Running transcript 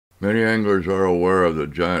Many anglers are aware of the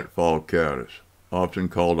giant fall caddis, often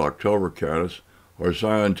called October caddis, or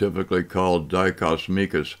scientifically called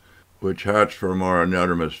Dicosmoecus, which hatch from our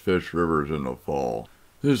anadromous fish rivers in the fall.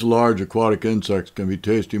 These large aquatic insects can be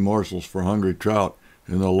tasty morsels for hungry trout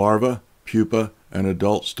in the larva, pupa, and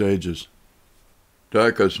adult stages.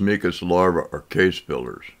 Dicosmoecus larvae are case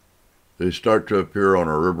builders. They start to appear on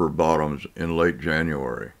our river bottoms in late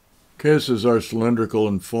January. Cases are cylindrical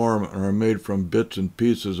in form and are made from bits and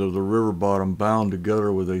pieces of the river bottom bound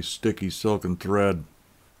together with a sticky silken thread.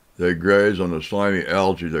 They graze on the slimy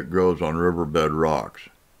algae that grows on riverbed rocks.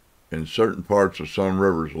 In certain parts of some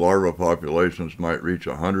rivers, larva populations might reach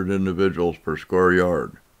 100 individuals per square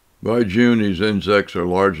yard. By June, these insects are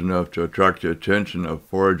large enough to attract the attention of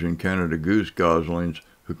foraging Canada goose goslings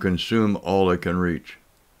who consume all they can reach.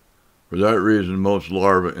 For that reason, most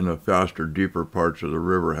larvae in the faster, deeper parts of the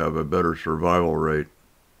river have a better survival rate.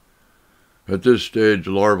 At this stage,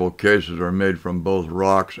 larval cases are made from both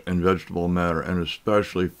rocks and vegetable matter, and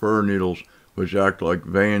especially fir needles, which act like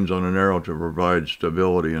veins on an arrow to provide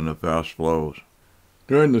stability in the fast flows.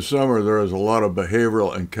 During the summer, there is a lot of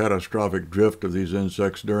behavioral and catastrophic drift of these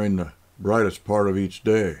insects during the brightest part of each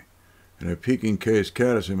day, and a peaking case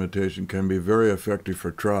caddis imitation can be very effective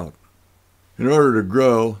for trout. In order to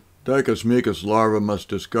grow, Dicosmoecus larvae must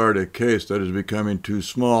discard a case that is becoming too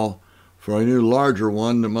small for a new larger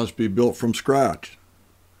one that must be built from scratch.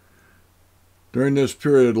 During this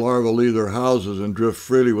period, larvae leave their houses and drift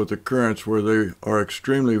freely with the currents, where they are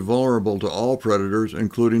extremely vulnerable to all predators,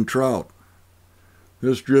 including trout.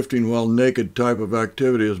 This drifting while naked type of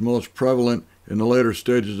activity is most prevalent in the later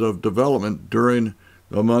stages of development during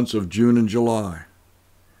the months of June and July.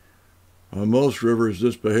 On most rivers,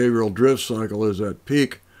 this behavioral drift cycle is at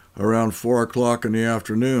peak around 4 o'clock in the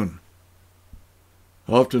afternoon.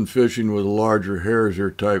 Often fishing with larger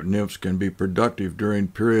hare's-ear type nymphs can be productive during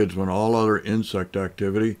periods when all other insect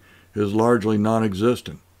activity is largely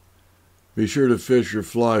non-existent. Be sure to fish your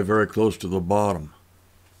fly very close to the bottom.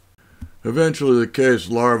 Eventually, the case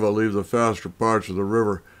larvae leave the faster parts of the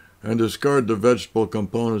river and discard the vegetable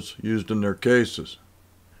components used in their cases.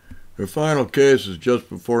 Their final cases just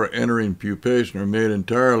before entering pupation are made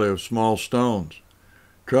entirely of small stones.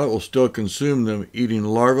 Trout will still consume them, eating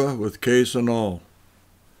larvae with case and all.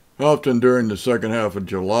 Often during the second half of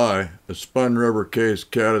July, a spun rubber case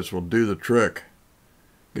caddis will do the trick.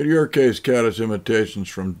 Get your case caddis imitations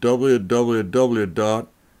from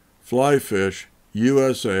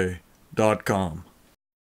www.flyfishusa.com.